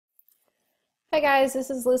Hi guys, this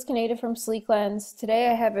is Liz Canada from Sleeklens. Today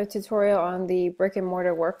I have a tutorial on the Brick and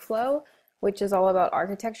Mortar Workflow, which is all about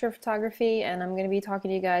architecture photography, and I'm going to be talking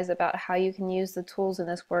to you guys about how you can use the tools in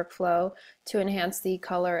this workflow to enhance the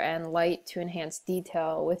color and light to enhance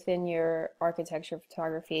detail within your architecture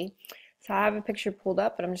photography. So I have a picture pulled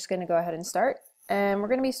up, but I'm just going to go ahead and start. And we're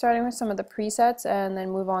going to be starting with some of the presets and then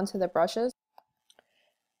move on to the brushes.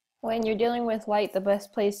 When you're dealing with light, the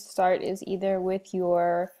best place to start is either with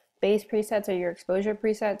your base presets or your exposure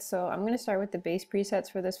presets. So I'm going to start with the base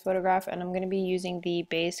presets for this photograph, and I'm going to be using the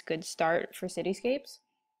base Good Start for cityscapes.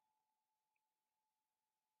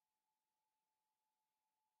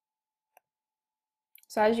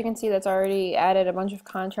 So as you can see, that's already added a bunch of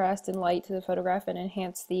contrast and light to the photograph and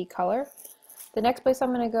enhanced the color. The next place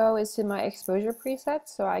I'm going to go is to my exposure presets,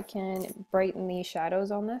 so I can brighten the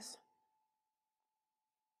shadows on this.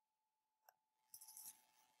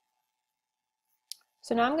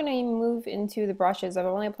 So now I'm going to move into the brushes. I've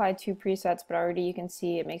only applied 2 presets, but already you can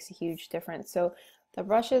see it makes a huge difference. So the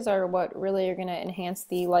brushes are what really are going to enhance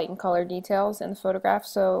the light and color details in the photograph.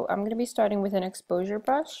 So I'm going to be starting with an exposure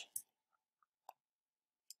brush.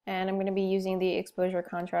 And I'm going to be using the exposure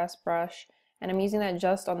contrast brush. And I'm using that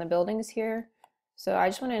just on the buildings here. So I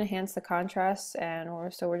just want to enhance the contrast,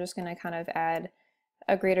 and so we're just going to kind of add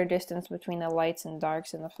a greater distance between the lights and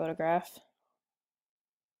darks in the photograph.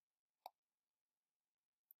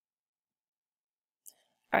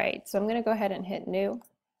 Alright, so I'm going to go ahead and hit new.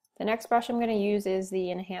 The next brush I'm going to use is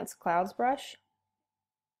the Enhance Clouds brush.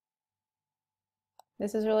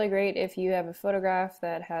 This is really great if you have a photograph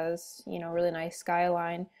that has, really nice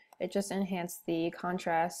skyline. It just enhances the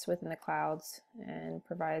contrast within the clouds and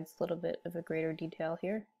provides a little bit of a greater detail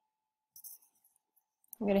here.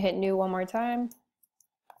 I'm going to hit new one more time.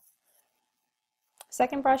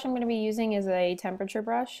 Second brush I'm going to be using is a temperature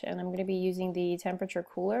brush, and I'm going to be using the temperature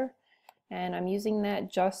cooler. And I'm using that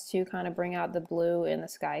just to kind of bring out the blue in the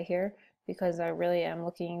sky here, because I really am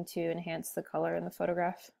looking to enhance the color in the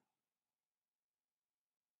photograph.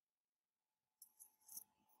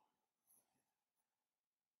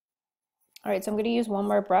 Alright, so I'm going to use one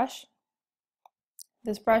more brush.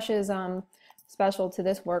 This brush is special to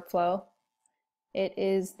this workflow. It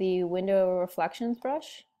is the Window Reflections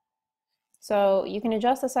brush. So you can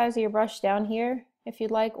adjust the size of your brush down here if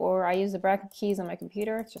you'd like, or I use the bracket keys on my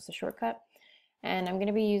computer. It's just a shortcut. And I'm going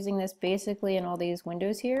to be using this basically in all these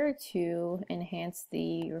windows here to enhance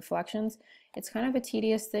the reflections. It's kind of a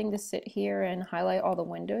tedious thing to sit here and highlight all the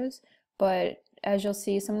windows, but as you'll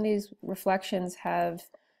see, some of these reflections have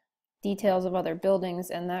details of other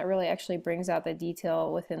buildings, and that really actually brings out the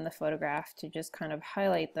detail within the photograph to just kind of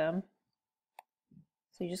highlight them.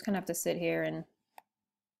 So you just kind of have to sit here, and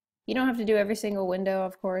you don't have to do every single window,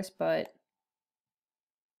 of course, but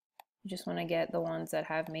you just want to get the ones that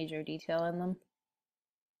have major detail in them.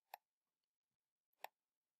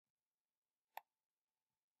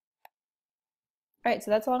 Alright, so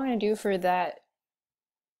that's all I'm going to do for that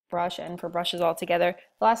brush and for brushes all together.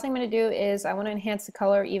 The last thing I'm going to do is I want to enhance the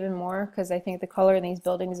color even more, because I think the color in these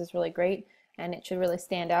buildings is really great and it should really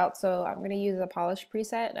stand out. So I'm going to use a polish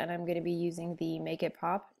preset, and I'm going to be using the Make It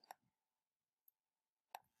Pop.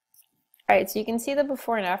 Alright, so you can see the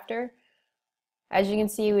before and after. As you can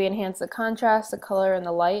see, we enhanced the contrast, the color, and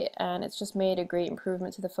the light, and it's just made a great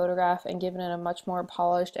improvement to the photograph and given it a much more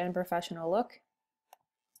polished and professional look.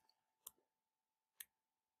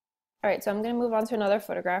 Alright, so I'm going to move on to another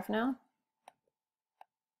photograph now.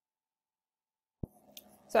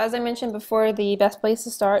 So as I mentioned before, the best place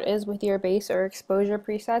to start is with your base or exposure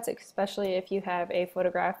presets, especially if you have a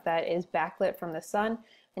photograph that is backlit from the sun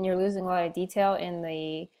and you're losing a lot of detail in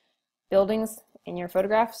the buildings in your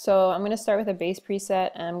photograph. So I'm going to start with a base preset,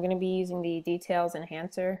 and I'm going to be using the Details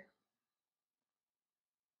Enhancer.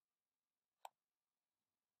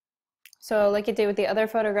 So like it did with the other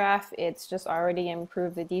photograph, it's just already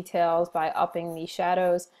improved the details by upping the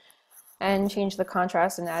shadows and changed the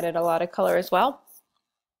contrast and added a lot of color as well.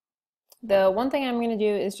 The one thing I'm going to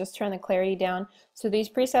do is just turn the clarity down. So these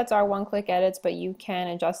presets are one-click edits, but you can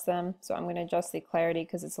adjust them. So I'm going to adjust the clarity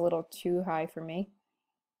because it's a little too high for me.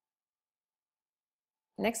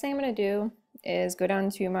 Next thing I'm going to do is go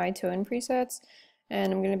down to my tone presets,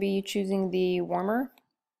 and I'm going to be choosing the warmer,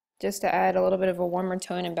 just to add a little bit of a warmer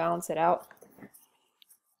tone and balance it out.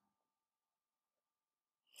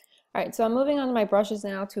 Alright, so I'm moving on to my brushes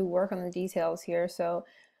now to work on the details here. So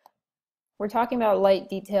we're talking about light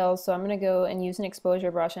details, so I'm going to go and use an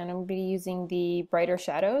exposure brush, and I'm going to be using the brighter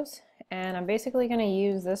shadows. And I'm basically going to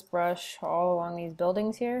use this brush all along these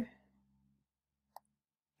buildings here,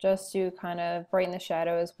 just to kind of brighten the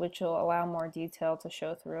shadows, which will allow more detail to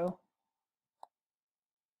show through.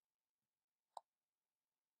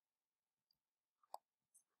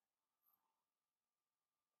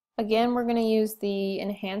 Again, we're going to use the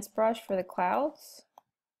Enhance brush for the clouds.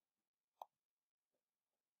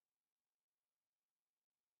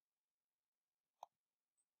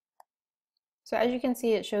 So as you can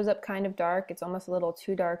see, it shows up kind of dark. It's almost a little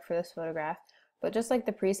too dark for this photograph. But just like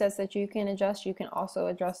the presets that you can adjust, you can also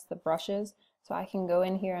adjust the brushes. So I can go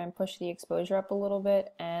in here and push the exposure up a little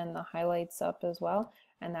bit and the highlights up as well.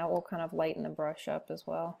 And that will kind of lighten the brush up as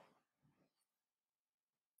well,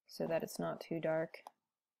 so that it's not too dark.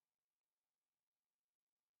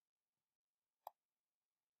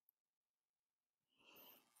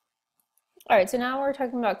 Alright, so now we're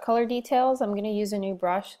talking about color details. I'm going to use a new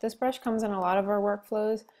brush. This brush comes in a lot of our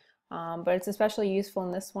workflows, but it's especially useful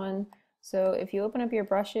in this one. So if you open up your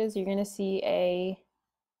brushes, you're going to see a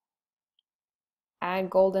Add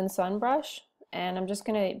Golden Sun brush, and I'm just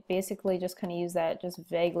going to basically just kind of use that just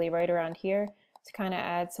vaguely right around here to kind of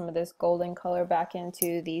add some of this golden color back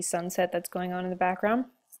into the sunset that's going on in the background.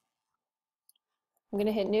 I'm going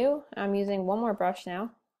to hit New. I'm using one more brush now.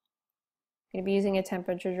 I'm going to be using a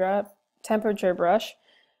temperature brush,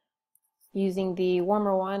 using the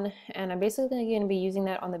warmer one, and I'm basically going to be using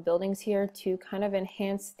that on the buildings here to kind of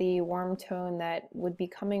enhance the warm tone that would be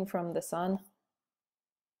coming from the sun.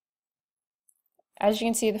 As you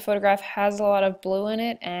can see, the photograph has a lot of blue in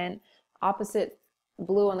it, and opposite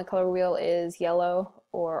blue on the color wheel is yellow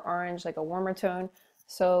or orange, like a warmer tone.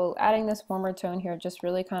 So adding this warmer tone here just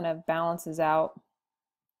really kind of balances out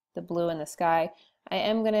the blue in the sky. I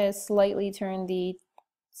am going to slightly turn the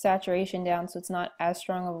saturation down so it's not as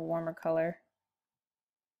strong of a warmer color.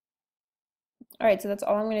 Alright, so that's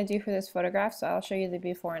all I'm going to do for this photograph, so I'll show you the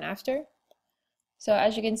before and after. So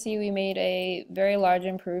as you can see, we made a very large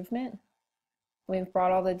improvement. We've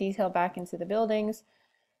brought all the detail back into the buildings.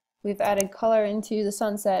 We've added color into the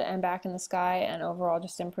sunset and back in the sky, and overall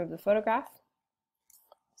just improved the photograph.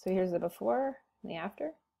 So here's the before and the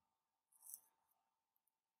after.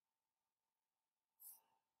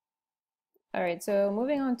 Alright, so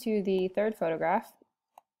moving on to the third photograph.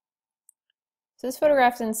 So this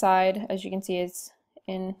photograph's inside. As you can see, it's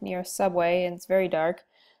in near a subway and it's very dark.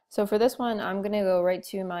 So for this one, I'm going to go right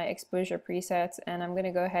to my exposure presets, and I'm going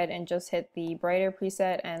to go ahead and just hit the brighter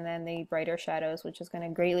preset and then the brighter shadows, which is going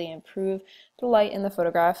to greatly improve the light in the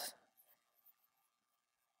photograph.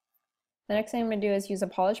 The next thing I'm going to do is use a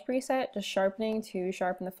polish preset, just sharpening to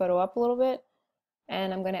sharpen the photo up a little bit,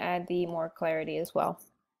 and I'm going to add the more clarity as well.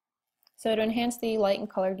 So to enhance the light and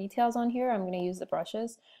color details on here, I'm going to use the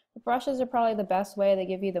brushes. The brushes are probably the best way. They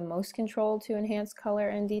give you the most control to enhance color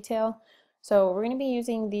and detail. So we're going to be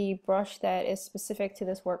using the brush that is specific to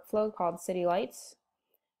this workflow called City Lights.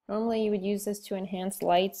 Normally you would use this to enhance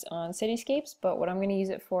lights on cityscapes, but what I'm going to use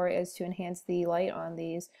it for is to enhance the light on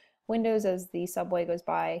these windows as the subway goes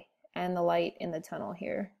by and the light in the tunnel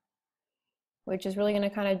here, which is really going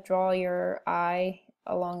to kind of draw your eye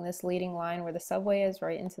along this leading line where the subway is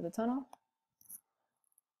right into the tunnel.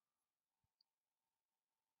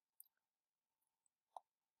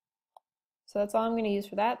 So that's all I'm going to use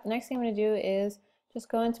for that. The next thing I'm going to do is just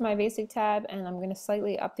go into my basic tab, and I'm going to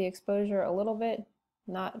slightly up the exposure a little bit,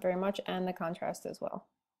 not very much, and the contrast as well.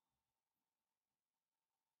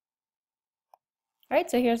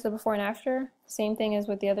 Alright, so here's the before and after. Same thing as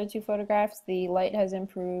with the other two photographs. The light has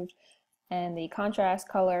improved and the contrast,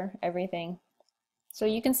 color, everything. So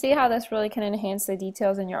you can see how this really can enhance the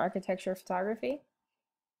details in your architecture photography.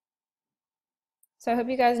 So I hope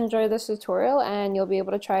you guys enjoyed this tutorial, and you'll be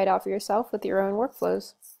able to try it out for yourself with your own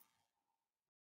workflows.